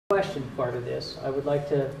question part of this, I would like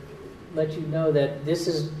to let you know that this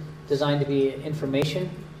is designed to be information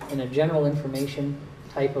in a general information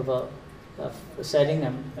type of a setting.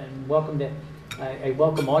 I'm welcome to, I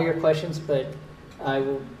welcome all your questions, but I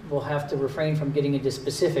will have to refrain from getting into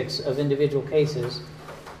specifics of individual cases,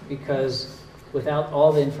 because without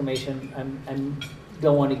all the information, I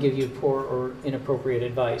don't want to give you poor or inappropriate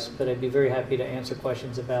advice, but I'd be very happy to answer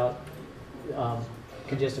questions about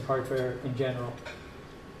congestive heart failure in general.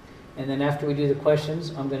 And then after we do the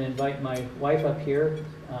questions, I'm going to invite my wife up here.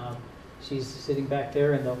 She's sitting back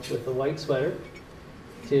there with the white sweater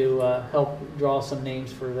to help draw some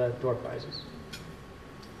names for the door prizes.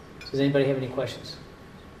 Does anybody have any questions?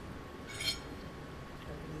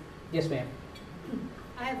 Yes, ma'am.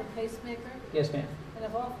 I have a pacemaker. Yes, ma'am. And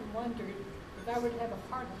I've often wondered if I were to have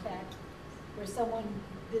a heart attack where someone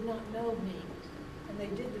did not know me and they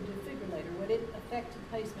did the defibrillator, would it affect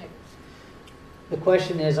the pacemaker? The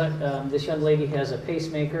question is, this young lady has a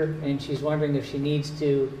pacemaker, and she's wondering if she needs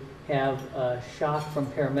to have a shock from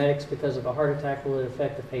paramedics because of a heart attack. Will it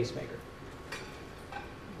affect the pacemaker?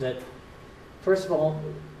 First of all,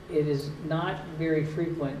 it is not very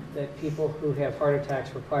frequent that people who have heart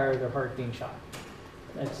attacks require their heart being shocked.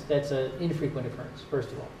 That's an infrequent occurrence,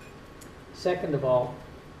 first of all. Second of all,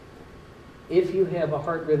 if you have a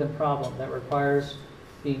heart rhythm problem that requires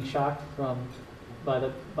being shocked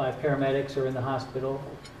by paramedics or in the hospital,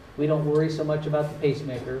 we don't worry so much about the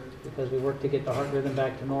pacemaker because we work to get the heart rhythm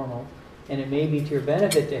back to normal. And it may be to your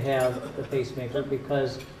benefit to have the pacemaker,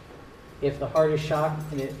 because if the heart is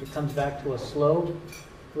shocked and it comes back to a slow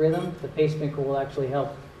rhythm, the pacemaker will actually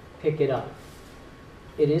help pick it up.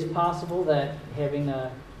 It is possible that having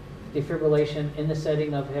a defibrillation in the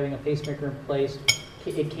setting of having a pacemaker in place,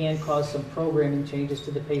 it can cause some programming changes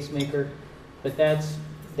to the pacemaker, but that's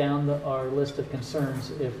down our list of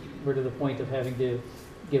concerns if we're to the point of having to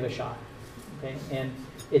give a shock. Okay, and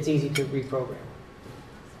it's easy to reprogram.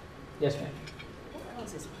 Yes, ma'am. What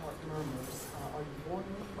causes heart murmurs? Are you born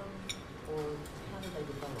with them, or how do they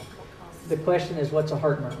develop? What causes The question is, what's a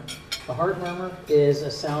heart murmur? A heart murmur is a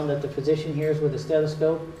sound that the physician hears with a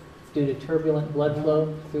stethoscope due to turbulent blood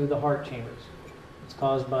flow through the heart chambers. It's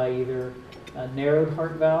caused by either a narrowed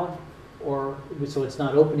heart valve, or so it's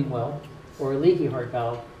not opening well, or a leaky heart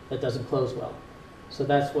valve that doesn't close well. So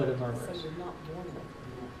that's what a murmur is. So you're not born with them?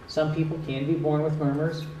 Some people can be born with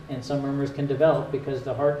murmurs, and some murmurs can develop because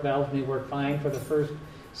the heart valve may work fine for the first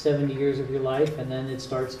 70 years of your life, and then it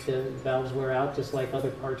starts to, valves wear out just like other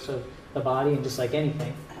parts of the body and just like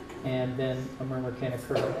anything, and then a murmur can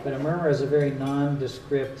occur. But a murmur is a very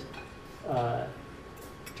nondescript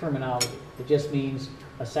terminology. It just means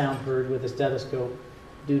a sound heard with a stethoscope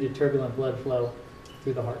due to turbulent blood flow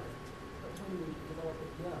through the heart. But when you develop it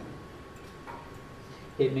young?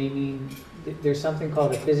 It may mean there's something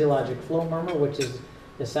called a physiologic flow murmur, which is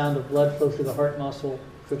the sound of blood flow through the heart muscle,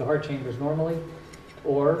 through the heart chambers normally,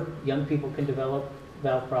 or young people can develop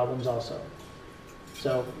valve problems also.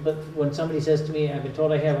 So, but when somebody says to me, I've been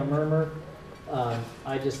told I have a murmur,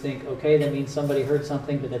 I just think, okay, that means somebody heard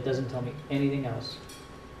something, but that doesn't tell me anything else.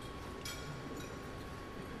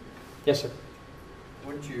 Yes, sir.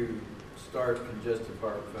 Once you start congestive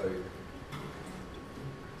heart failure,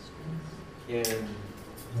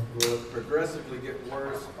 will it progressively get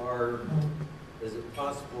worse, or is it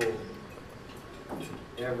possible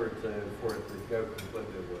ever for it to go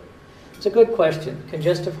completely away? It's a good question.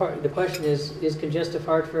 The question is congestive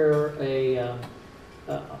heart failure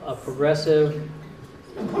a progressive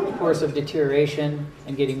course of deterioration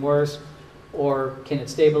and getting worse, or can it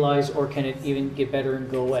stabilize, or can it even get better and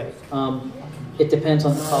go away? It depends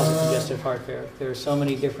on the cause of congestive heart failure. There are so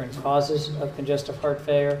many different causes of congestive heart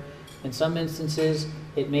failure. In some instances,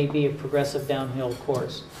 it may be a progressive downhill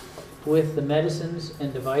course. With the medicines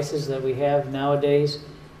and devices that we have nowadays,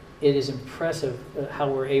 it is impressive how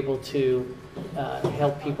we're able to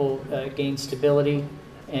help people gain stability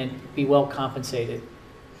and be well compensated.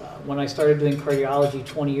 When I started doing cardiology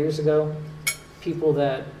 20 years ago, people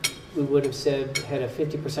that we would have said had a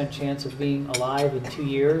 50% chance of being alive in 2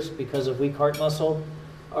 years because of weak heart muscle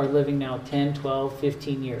are living now 10, 12,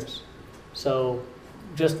 15 years. So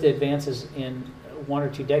just the advances in 1 or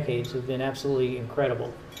 2 decades have been absolutely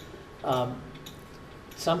incredible.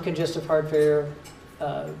 Some congestive heart failure,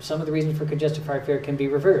 some of the reasons for congestive heart failure can be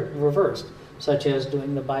reversed, such as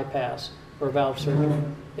doing the bypass or valve surgery.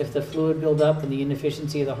 If the fluid buildup and the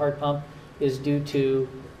inefficiency of the heart pump is due to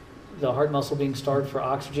the heart muscle being starved for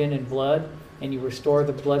oxygen and blood, and you restore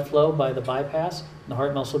the blood flow by the bypass, and the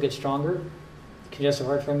heart muscle gets stronger, congestive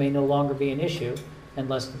heart failure may no longer be an issue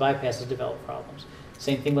unless the bypass has developed problems.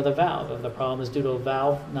 Same thing with a valve. If the problem is due to a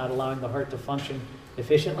valve not allowing the heart to function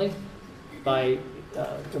efficiently by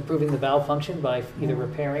improving the valve function by either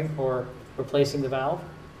repairing or replacing the valve.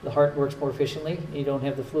 The heart works more efficiently, and you don't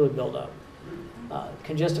have the fluid buildup.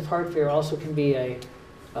 Congestive heart failure also can be a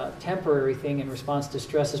temporary thing in response to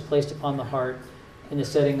stresses placed upon the heart in the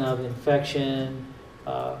setting of infection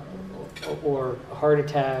or a heart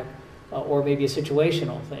attack, or maybe a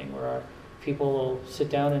situational thing where people will sit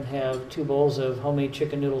down and have 2 bowls of homemade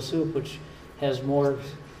chicken noodle soup, which has more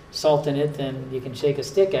salt in it than you can shake a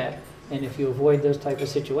stick at. And if you avoid those type of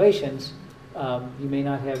situations, you may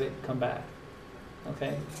not have it come back.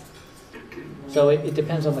 Okay? So it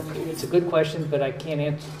depends on it's a good question, but I can't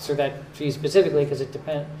answer that for you specifically because it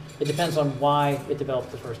depends on why it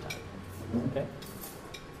developed the first time. Okay?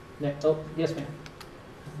 Oh, yes, ma'am.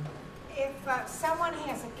 If someone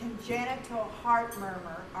has a congenital heart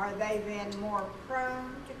murmur, are they then more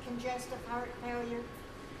prone to congestive heart failure?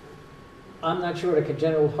 I'm not sure what a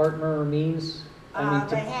congenital heart murmur means. They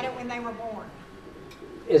had it when they were born.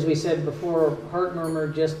 As we said before, heart murmur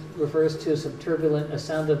just refers to some a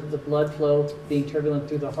sound of the blood flow being turbulent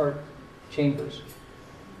through the heart chambers.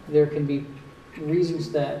 There can be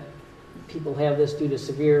reasons that people have this due to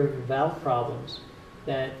severe valve problems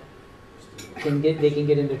that they can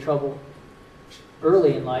get into trouble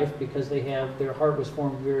early in life because their heart was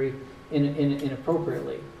formed very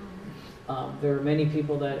inappropriately. There are many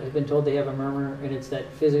people that have been told they have a murmur, and it's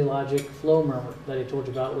that physiologic flow murmur that I told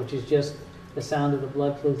you about, which is just the sound of the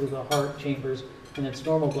blood flow through the heart chambers, and it's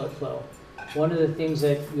normal blood flow. One of the things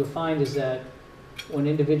that you'll find is that when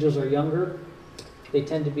individuals are younger, they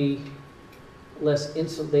tend to be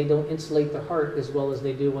they don't insulate the heart as well as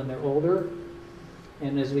they do when they're older.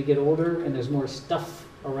 And as we get older and there's more stuff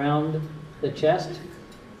around the chest,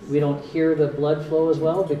 we don't hear the blood flow as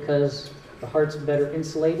well because the heart's better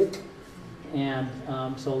insulated. And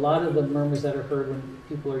so a lot of the murmurs that are heard when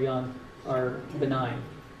people are young are benign.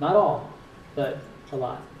 Not all, but a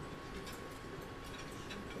lot.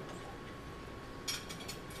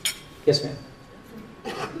 Yes, ma'am.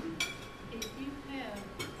 If you have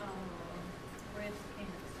breast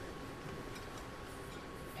cancer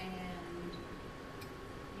and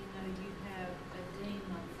you have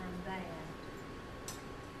edema from that,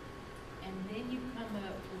 and then you come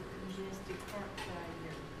up with congestive heart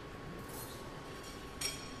failure,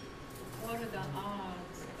 what are the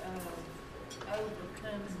odds of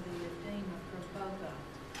overcoming the edema for both of them?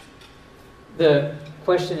 The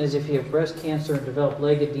question is if you have breast cancer and develop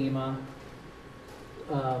leg edema,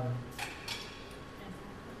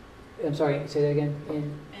 I'm sorry, say that again?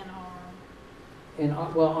 An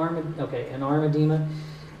arm. An arm edema.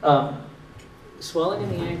 Swelling in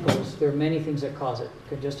the ankles, there are many things that cause it.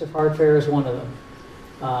 Congestive heart failure is one of them,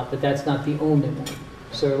 but that's not the only one.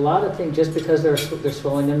 So a lot of things, just because they're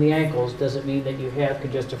swelling in the ankles doesn't mean that you have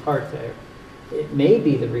congestive heart failure. It may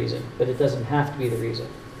be the reason, but it doesn't have to be the reason.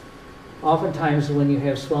 Oftentimes when you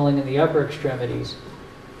have swelling in the upper extremities,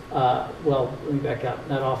 well, let me back up,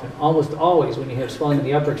 not often, almost always when you have swelling in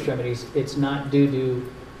the upper extremities, it's not due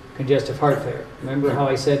to congestive heart failure. Remember how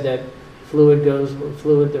I said that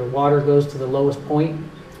the water goes to the lowest point?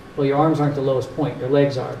 Well, your arms aren't the lowest point, your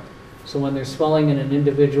legs are. So when there's swelling in an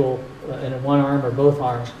individual, in one arm or both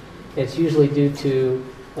arms, it's usually due to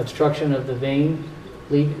obstruction of the vein,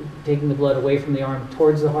 taking the blood away from the arm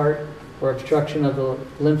towards the heart, or obstruction of the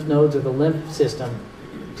lymph nodes or the lymph system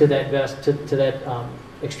to that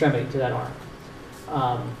extremity, to that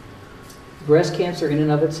arm. Breast cancer in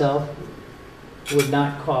and of itself would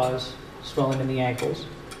not cause swelling in the ankles.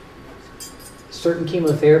 Certain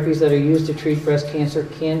chemotherapies that are used to treat breast cancer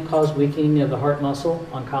can cause weakening of the heart muscle.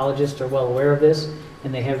 Oncologists are well aware of this,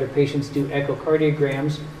 and they have their patients do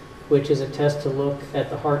echocardiograms, which is a test to look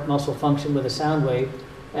at the heart muscle function with a sound wave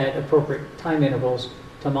at appropriate time intervals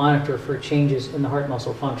to monitor for changes in the heart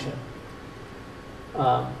muscle function.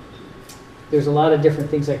 There's a lot of different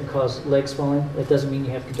things that can cause leg swelling. That doesn't mean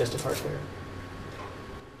you have congestive heart failure.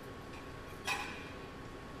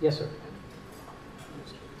 Yes, sir.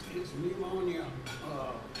 Is pneumonia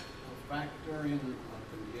a factor in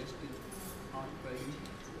congestive heart failure?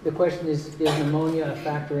 The question is pneumonia a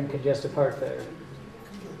factor in congestive heart failure?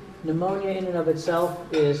 Pneumonia in and of itself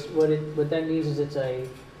is, what that means is it's a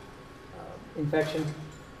infection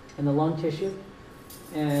in the lung tissue,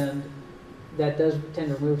 and that does tend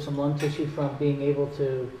to remove some lung tissue from being able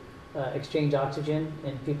to exchange oxygen,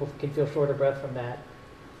 and people can feel short of breath from that.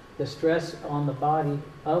 The stress on the body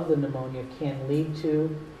of the pneumonia can lead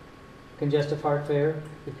to congestive heart failure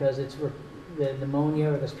because the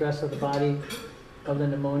pneumonia or the stress of the body of the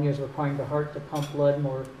pneumonia is requiring the heart to pump blood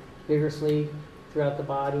more vigorously throughout the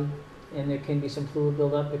body, and there can be some fluid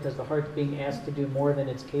buildup because the heart's being asked to do more than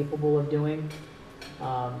it's capable of doing.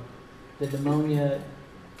 The pneumonia,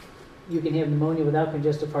 you can have pneumonia without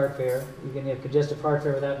congestive heart failure. You can have congestive heart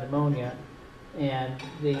failure without pneumonia. And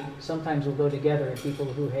they sometimes will go together in people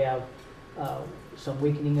who have some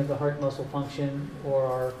weakening of the heart muscle function or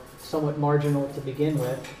are somewhat marginal to begin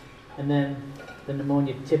with. And then the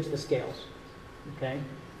pneumonia tips the scales, okay?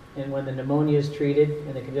 And when the pneumonia is treated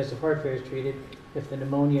and the congestive heart failure is treated, if the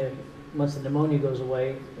pneumonia, once the pneumonia goes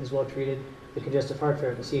away, is well treated, the congestive heart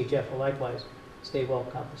failure, the CHF, will likewise stay well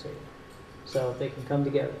compensated. So they can come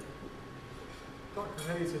together.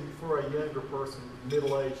 Dr. Hazen, for a younger person,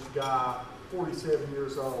 middle-aged guy, 47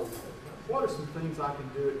 years old, what are some things I can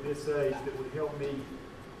do at this age that would help me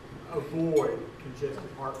avoid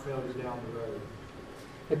congestive heart failure down the road?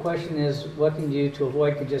 The question is, what can you do to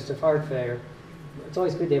avoid congestive heart failure? It's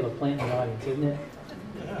always good to have a plant in the audience, isn't it?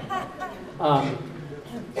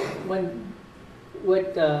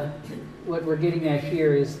 What we're getting at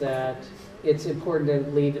here is that it's important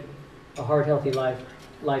to lead a heart-healthy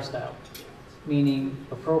lifestyle, meaning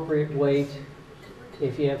appropriate weight.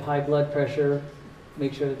 If you have high blood pressure,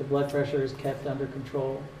 make sure that the blood pressure is kept under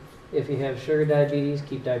control. If you have sugar diabetes,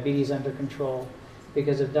 keep diabetes under control.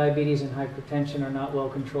 Because if diabetes and hypertension are not well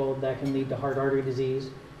controlled, that can lead to heart artery disease.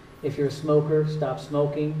 If you're a smoker, stop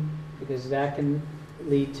smoking, because that can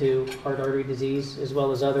lead to heart artery disease, as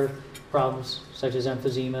well as other problems such as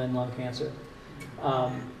emphysema and lung cancer.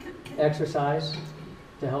 Exercise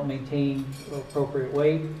to help maintain appropriate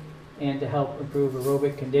weight and to help improve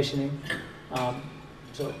aerobic conditioning.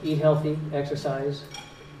 So eat healthy, exercise,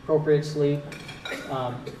 appropriate sleep,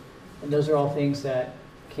 and those are all things that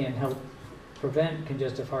can help prevent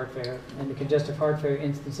congestive heart failure. And the congestive heart failure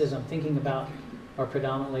instances I'm thinking about are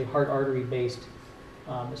predominantly heart artery based.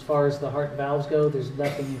 As far as the heart valves go, there's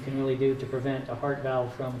nothing you can really do to prevent a heart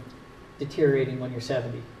valve from deteriorating when you're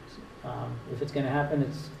 70. If it's going to happen,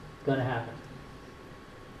 it's going to happen.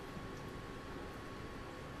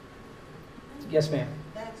 Yes, ma'am.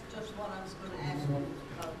 That's just what I was going to ask you.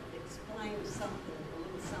 Explain a little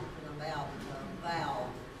something about valve.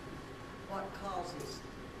 What causes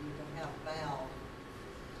you to have valve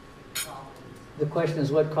problems? The question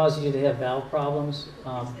is, what causes you to have valve problems?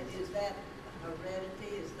 Is that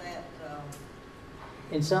heredity? Is that...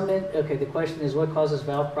 The question is, what causes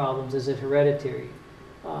valve problems? Is it hereditary?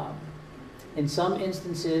 In some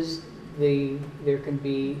instances, the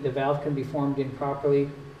valve can be formed improperly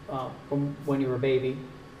from when you were a baby.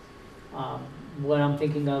 What I'm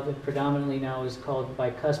thinking of predominantly now is called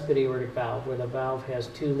bicuspid aortic valve, where the valve has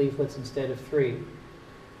 2 leaflets instead of 3.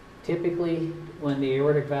 Typically, when the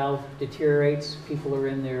aortic valve deteriorates, people are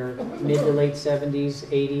in their mid to late 70s,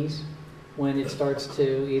 80s, when it starts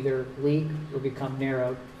to either leak or become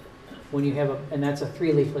narrowed. When you have and that's a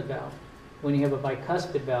 3-leaflet valve. When you have a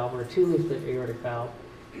bicuspid valve or a 2-leaflet aortic valve,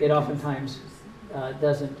 it oftentimes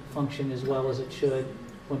doesn't function as well as it should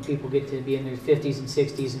when people get to be in their 50s and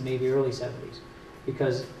 60s and maybe early 70s,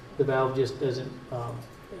 because the valve just doesn't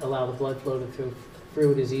allow the blood flow to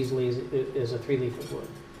through it as easily as a 3-leaflet would.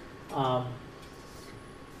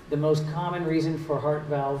 The most common reason for heart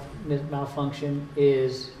valve malfunction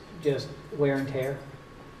is just wear and tear,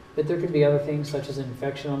 but there can be other things such as an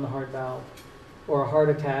infection on the heart valve, or a heart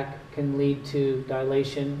attack can lead to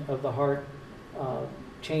dilation of the heart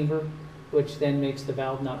chamber, which then makes the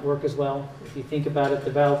valve not work as well. If you think about it,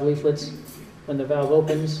 the valve leaflets, when the valve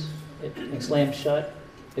opens, it slams shut.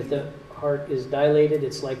 If the heart is dilated,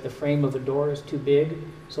 it's like the frame of a door is too big,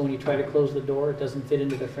 so when you try to close the door, it doesn't fit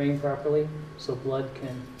into the frame properly, so blood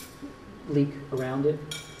can leak around it.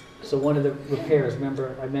 So one of the repairs,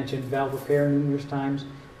 remember I mentioned valve repair numerous times,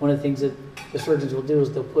 one of the things that the surgeons will do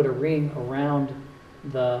is they'll put a ring around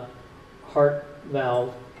the heart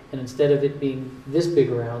valve, and instead of it being this big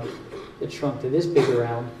around, it's shrunk to this big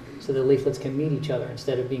around, so the leaflets can meet each other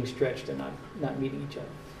instead of being stretched and not meeting each other.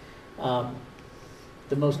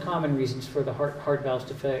 The most common reasons for the heart valves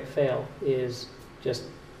to fail is just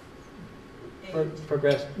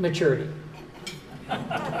maturity. Does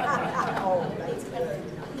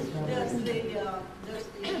the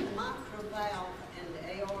mitral valve and the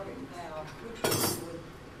aortic valve, which one would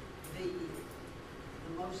be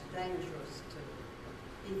the most dangerous to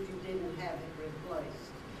if you didn't have it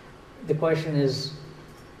replaced? The question is,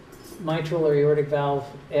 mitral or aortic valve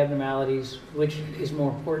abnormalities, which is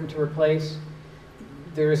more important to replace?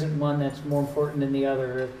 There isn't one that's more important than the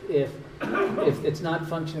other. If it's not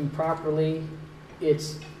functioning properly, they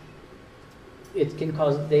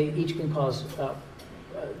each can cause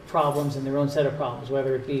problems in their own set of problems,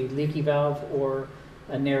 whether it be leaky valve or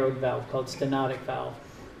a narrowed valve called stenotic valve.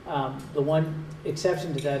 The one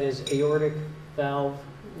exception to that is aortic valve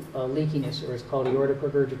leakiness, or it's called aortic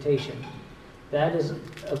regurgitation. That is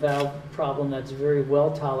a valve problem that's very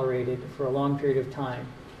well tolerated for a long period of time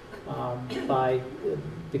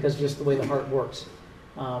because just the way the heart works.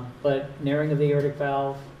 But narrowing of the aortic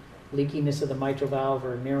valve, leakiness of the mitral valve,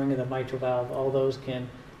 or narrowing of the mitral valve, all those can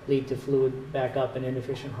lead to fluid backup and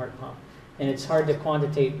inefficient heart pump. And it's hard to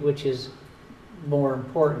quantitate which is more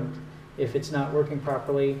important. If it's not working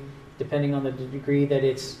properly, depending on the degree that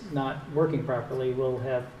it's not working properly, will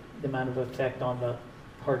have the amount of effect on the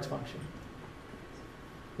heart's function.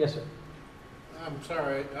 Yes, sir. I'm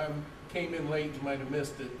sorry, I came in late and might have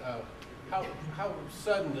missed it. How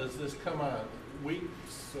sudden does this come on?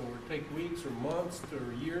 Weeks, or take weeks, or months,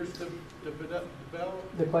 or years to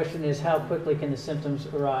develop? The question is, how quickly can the symptoms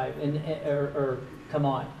arrive or come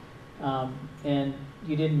on? And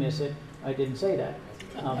you didn't miss it. I didn't say that.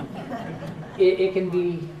 It can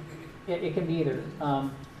be either.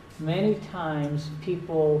 Many times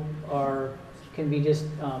people can be just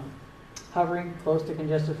hovering close to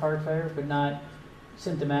congestive heart failure, but not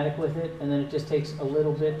symptomatic with it, and then it just takes a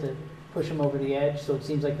little bit to push them over the edge, so it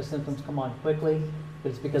seems like the symptoms come on quickly, but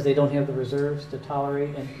it's because they don't have the reserves to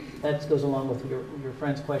tolerate, and that goes along with your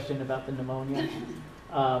friend's question about the pneumonia.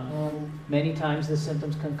 Many times the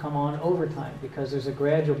symptoms can come on over time because there's a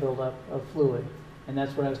gradual buildup of fluid, and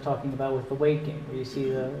that's what I was talking about with the weight gain, where you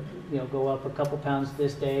see go up a couple pounds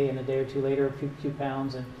this day, and a day or two later a few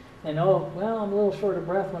pounds, and oh, well, I'm a little short of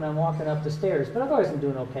breath when I'm walking up the stairs, but otherwise I'm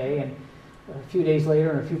doing okay. And a few days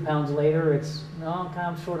later and a few pounds later, I'm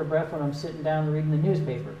kind of short of breath when I'm sitting down reading the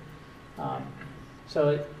newspaper.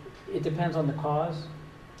 So it depends on the cause.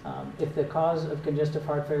 If the cause of congestive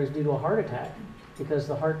heart failure is due to a heart attack, because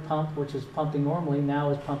the heart pump, which is pumping normally,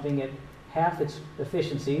 now is pumping at half its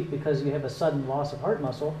efficiency because you have a sudden loss of heart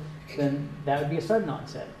muscle, then that would be a sudden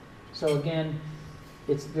onset. So again,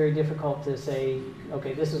 it's very difficult to say,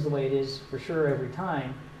 okay, this is the way it is for sure every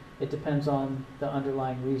time. It depends on the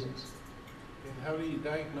underlying reasons. And how do you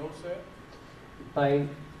diagnose that? By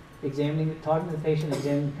talking to the patient,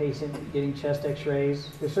 examining the patient, getting chest x-rays.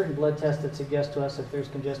 There's certain blood tests that suggest to us if there's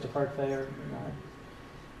congestive heart failure or not.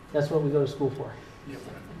 That's what we go to school for. Yeah.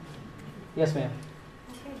 Yes, ma'am.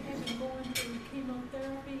 Okay, having going through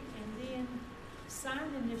chemotherapy and then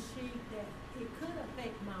signing the sheet that it could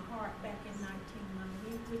affect my heart back in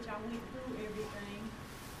 1990, which I went through everything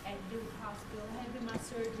at Duke Hospital, having my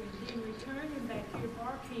surgery, then returning back here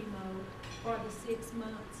for chemo for the 6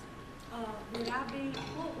 months. What would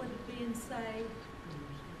have been, say,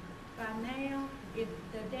 by now, if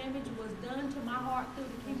the damage was done to my heart through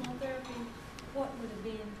the chemotherapy, what would have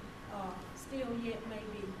been still yet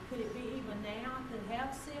maybe, could it be even now I could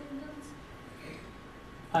have symptoms?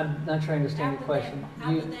 I'm not trying to understand your question.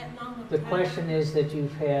 The question is that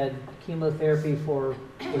you've had chemotherapy for,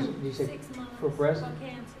 did you say 6 months for breast? For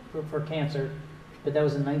cancer. For cancer, but that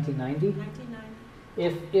was in 1990? 1990.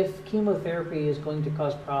 If chemotherapy is going to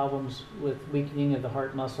cause problems with weakening of the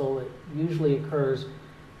heart muscle, it usually occurs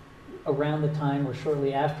around the time or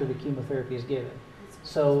shortly after the chemotherapy is given.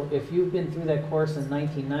 So if you've been through that course in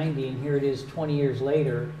 1990 and here it is 20 years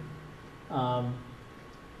later,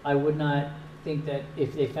 I would not think that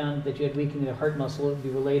if they found that you had weakening of the heart muscle, it would be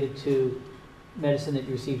related to medicine that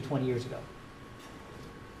you received 20 years ago.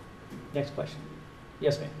 Next question.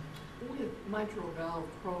 Yes, ma'am. With mitral valve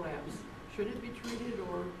prolapse, should it be treated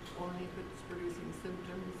or only if it's producing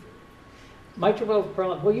symptoms? Mitral valve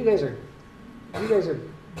prolapse. Well, you guys are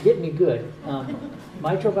getting me good.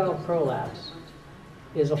 Mitral valve prolapse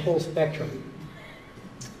is a whole spectrum.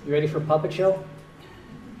 You ready for a puppet show?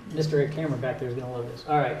 Mr. Cameron back there is going to love this.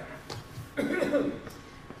 All right.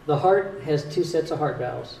 The heart has two sets of heart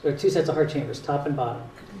valves, or two sets of heart chambers, top and bottom.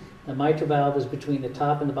 The mitral valve is between the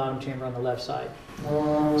top and the bottom chamber on the left side.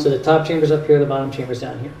 So the top chamber's up here, the bottom chamber's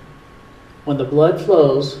down here. When the blood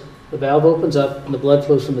flows, the valve opens up and the blood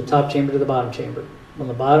flows from the top chamber to the bottom chamber. When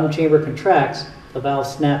the bottom chamber contracts, the valve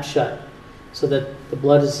snaps shut so that the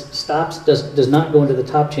blood does not go into the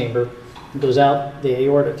top chamber, and goes out the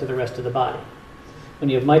aorta to the rest of the body. When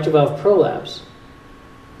you have mitral valve prolapse,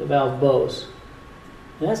 the valve bows.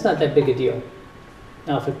 And that's not that big a deal.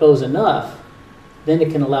 Now, if it bows enough, then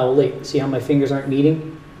it can allow a leak. See how my fingers aren't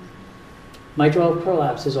meeting? Mitral valve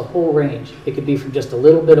prolapse is a whole range. It could be from just a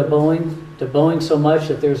little bit of bowing to bowing so much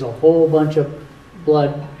that there's a whole bunch of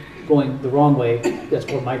blood going the wrong way. That's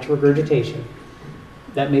called mitral regurgitation.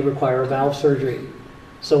 That may require a valve surgery.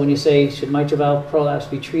 So when you say, should mitral valve prolapse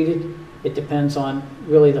be treated, it depends on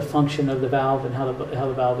really the function of the valve and how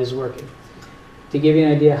the valve is working. To give you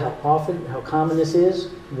an idea how common this is,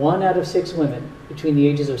 1 out of 6 women between the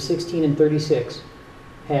ages of 16 and 36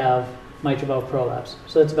 have mitral valve prolapse.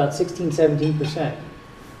 So that's about 16-17%.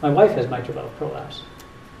 My wife has mitral valve prolapse.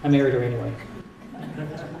 I married her anyway.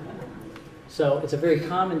 So it's a very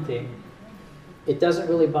common thing. It doesn't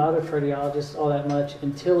really bother cardiologists all that much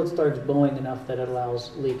until it starts blowing enough that it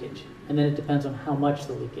allows leakage. And then it depends on how much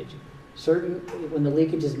the leakage. When the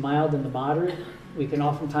leakage is mild and the moderate, we can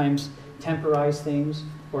oftentimes temporize things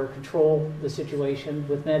or control the situation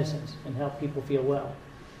with medicines and help people feel well.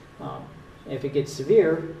 If it gets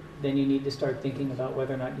severe, then you need to start thinking about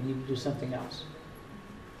whether or not you need to do something else.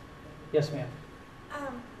 Yes, ma'am.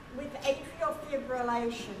 With atrial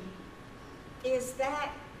fibrillation, is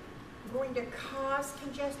that going to cause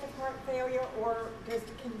congestive heart failure, or does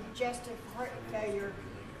congestive heart failure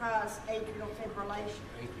cause atrial fibrillation?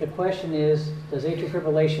 The question is, does atrial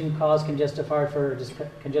fibrillation cause congestive heart failure, or does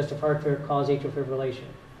congestive heart failure cause atrial fibrillation?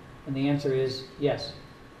 And the answer is yes.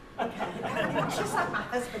 Okay. Just like my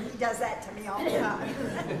husband, he does that to me all the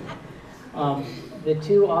time. The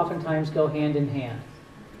two oftentimes go hand in hand.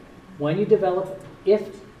 When you develop,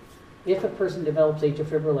 if a person develops atrial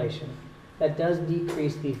fibrillation, that does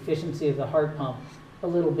decrease the efficiency of the heart pump a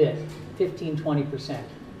little bit, 15–20%.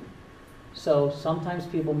 So sometimes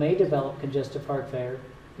people may develop congestive heart failure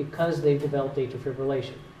because they've developed atrial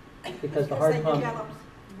fibrillation. Because the heart pump,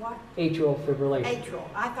 what? atrial fibrillation. Atrial.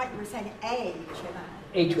 I thought you were saying age.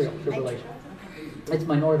 Atrial fibrillation. Okay. It's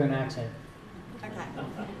my northern accent. Okay.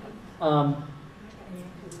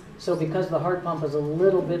 So because the heart pump is a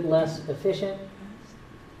little bit less efficient,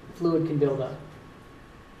 fluid can build up.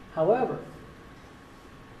 However,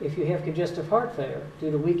 if you have congestive heart failure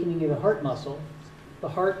due to weakening of the heart muscle, the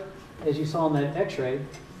heart, as you saw in that x-ray,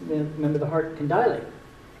 remember the heart can dilate.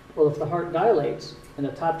 Well, if the heart dilates and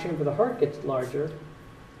the top chamber of the heart gets larger,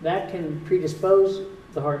 that can predispose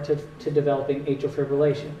the heart to developing atrial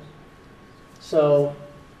fibrillation. So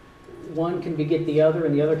one can beget the other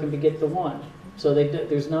and the other can beget the one. So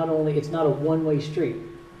it's not a one-way street.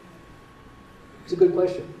 It's a good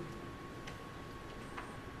question.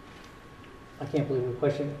 I can't believe the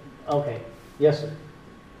question. Okay. Yes, sir.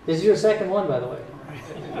 This is your second one, by the way. Well,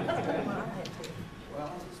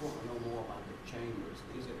 I just want to know more about the chambers.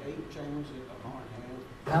 Is it 8 chambers that the heart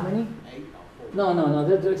has? How many? 8 or 4? No.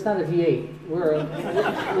 It's not a V8.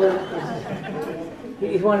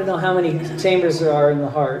 You want to know how many chambers there are in the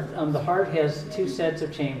heart. The heart has 2 sets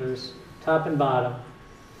of chambers, top and bottom.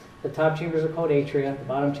 The top chambers are called atria. The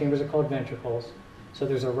bottom chambers are called ventricles. So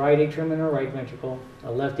there's a right atrium and a right ventricle,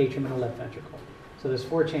 a left atrium and a left ventricle. So there's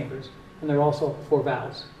 4 chambers, and there are also 4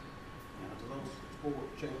 valves. Now, do those 4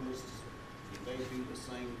 chambers, do they do the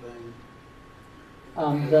same thing?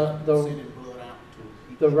 The Sending blood out to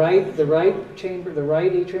each the right chamber, the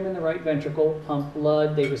right atrium and the right ventricle pump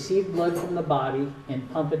blood. They receive blood from the body and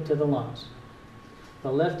pump it to the lungs.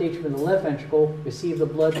 The left atrium and the left ventricle receive the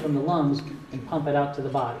blood from the lungs and pump it out to the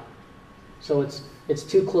body. So it's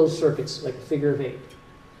 2 closed circuits, like a figure of 8.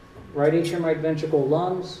 Right atrium, right ventricle,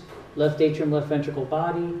 lungs. Left atrium, left ventricle,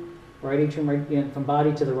 body. Right atrium, right, from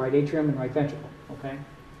body to the right atrium and right ventricle. Okay,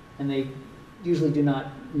 and they usually do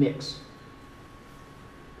not mix.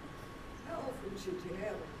 How often should you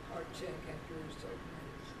have a heart check after a certain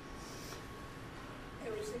age?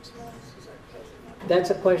 Every 6 months? Is that close enough? That's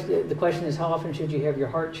a question. The question is, how often should you have your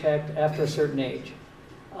heart checked after a certain age?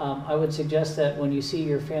 I would suggest that when you see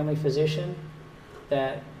your family physician,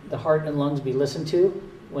 that the heart and lungs be listened to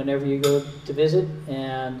whenever you go to visit,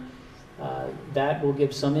 and that will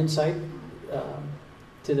give some insight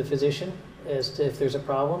to the physician as to if there's a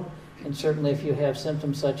problem. And certainly if you have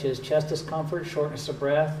symptoms such as chest discomfort, shortness of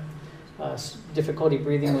breath, difficulty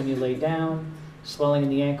breathing when you lay down, swelling in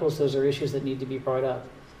the ankles, those are issues that need to be brought up.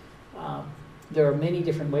 There are many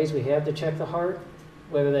different ways we have to check the heart,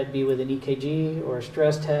 whether that be with an EKG or a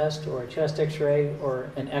stress test or a chest x-ray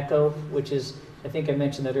or an echo, which is, I think I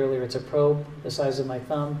mentioned that earlier, it's a probe the size of my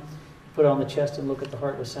thumb. Put it on the chest and look at the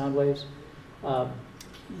heart with sound waves.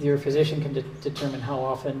 Your physician can determine how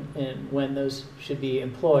often and when those should be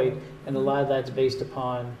employed, and a lot of that's based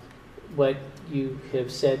upon what you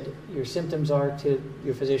have said your symptoms are to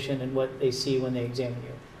your physician and what they see when they examine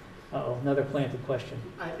you. Uh-oh, another planted question.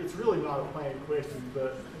 It's really not a planted question,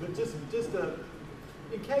 but just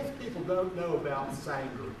in case people don't know about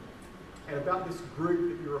Sanger and about this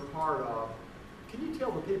group that you're a part of, can you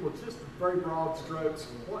tell the people just very broad strokes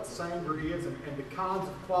what Sanger is and the kinds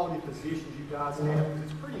of quality positions you guys have?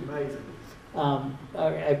 Because it's pretty amazing.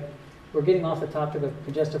 We're getting off the topic of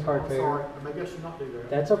congestive heart failure. Sorry, maybe I should not do that.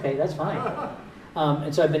 That's okay, that's fine.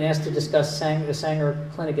 And so I've been asked to discuss the Sanger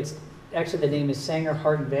Clinic. It's actually, the name is Sanger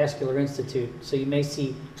Heart and Vascular Institute. So you may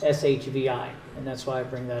see SHVI, and that's why I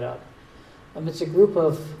bring that up. It's a group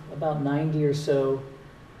of about 90 or so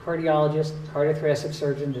cardiologists, cardiothoracic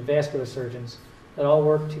surgeons, and vascular surgeons that all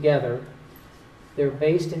work together. They're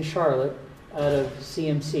based in Charlotte, out of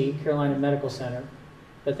CMC, Carolina Medical Center,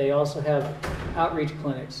 but they also have outreach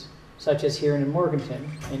clinics, such as here in Morganton.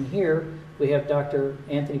 And here we have Dr.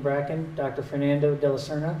 Anthony Bracken, Dr. Fernando de la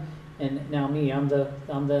Serna, and now me. I'm the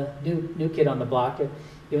new kid on the block.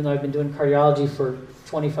 Even though I've been doing cardiology for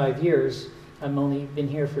 25 years, I've only been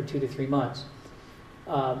here for 2 to 3 months.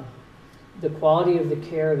 The quality of the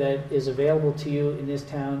care that is available to you in this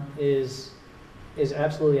town is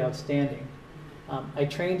absolutely outstanding. I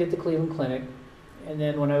trained at the Cleveland Clinic, and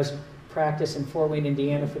then when I was practiced in Fort Wayne,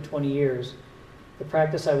 Indiana for 20 years, the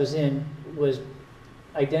practice I was in was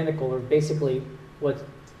identical, or basically what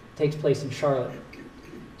takes place in Charlotte.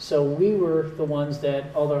 So we were the ones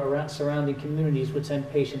that all the surrounding communities would send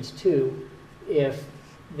patients to if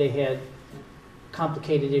they had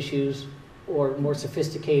complicated issues or more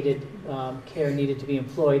sophisticated care needed to be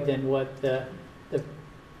employed than what the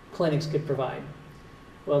clinics could provide.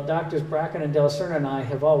 Well, Doctors Bracken and De La Serna and I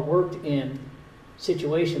have all worked in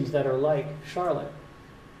situations that are like Charlotte.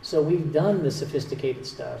 So we've done the sophisticated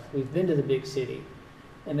stuff. We've been to the big city.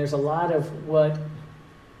 And there's a lot of what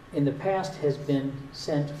in the past has been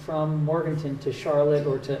sent from Morganton to Charlotte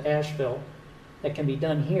or to Asheville that can be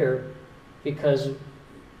done here because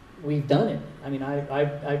we've done it. I mean,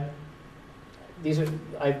 I've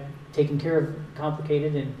taken care of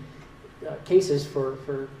complicated and cases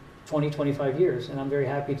for 20, 25 years, and I'm very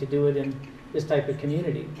happy to do it in this type of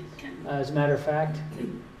community. As a matter of fact,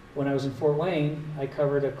 when I was in Fort Wayne, I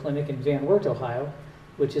covered a clinic in Van Wert, Ohio,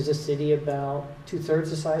 which is a city about 2/3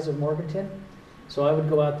 the size of Morganton. So I would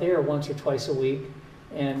go out there once or twice a week,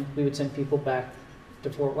 and we would send people back to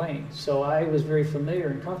Fort Wayne. So I was very familiar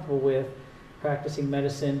and comfortable with practicing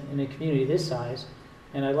medicine in a community this size,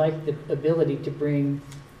 and I like the ability to bring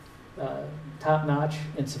top-notch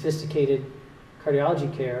and sophisticated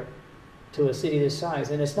cardiology care to a city this size.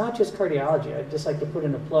 And it's not just cardiology. I'd just like to put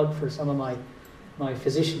in a plug for some of my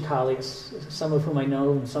physician colleagues, some of whom I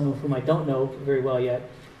know and some of whom I don't know very well yet.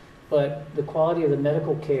 But the quality of the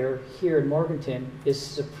medical care here in Morganton is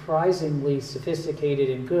surprisingly sophisticated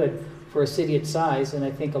and good for a city its size, and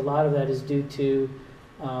I think a lot of that is due to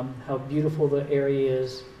how beautiful the area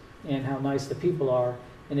is and how nice the people are.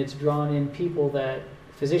 And it's drawn in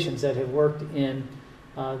physicians that have worked in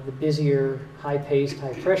the busier, high-paced,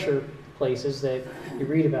 high-pressure places that you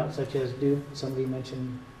read about, such as Duke. Somebody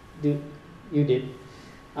mentioned Duke. You did.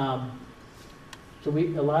 So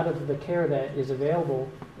a lot of the care that is available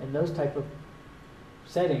in those type of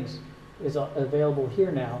settings is available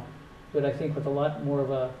here now, but I think with a lot more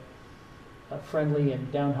of a friendly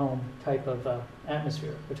and down-home type of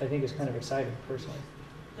atmosphere, which I think is kind of exciting, personally.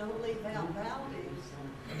 Don't leave out Valdez.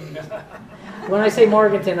 When I say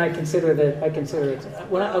Morganton, I consider it.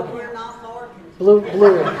 When okay. We're not Morganton.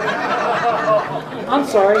 Blue. I'm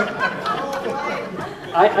sorry.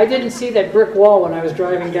 I didn't see that brick wall when I was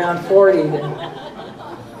driving down 40.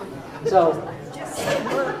 So. Just say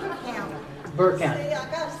Burke County. Burke County. See,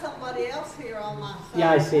 I got somebody else here on my side.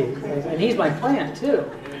 Yeah, I see. And he's my plant, too.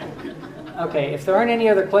 Okay, if there aren't any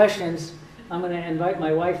other questions, I'm going to invite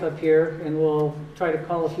my wife up here, and we'll try to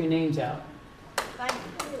call a few names out. Thank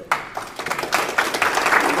you.